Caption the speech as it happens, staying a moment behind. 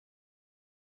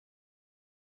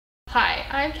Hi,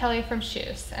 I'm Kelly from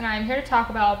Kjus, and I'm here to talk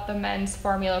about the men's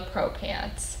Formula Pro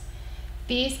pants.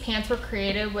 These pants were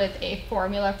created with a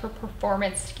formula for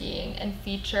performance skiing and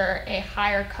feature a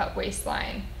higher cut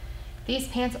waistline. These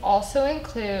pants also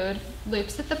include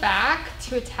loops at the back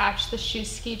to attach the Kjus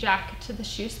ski jacket to the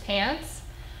Kjus pants,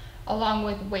 along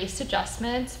with waist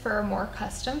adjustments for a more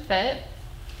custom fit,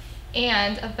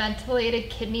 and a ventilated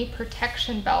kidney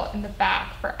protection belt in the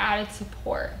back for added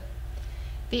support.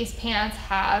 These pants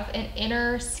have an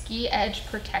inner ski edge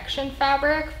protection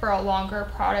fabric for a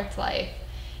longer product life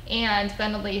and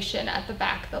ventilation at the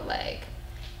back of the leg.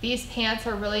 These pants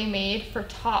are really made for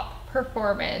top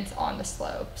performance on the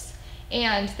slopes,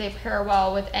 and they pair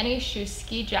well with any Kjus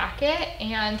ski jacket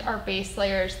and our base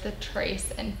layers that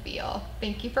trace and feel.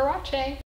 Thank you for watching.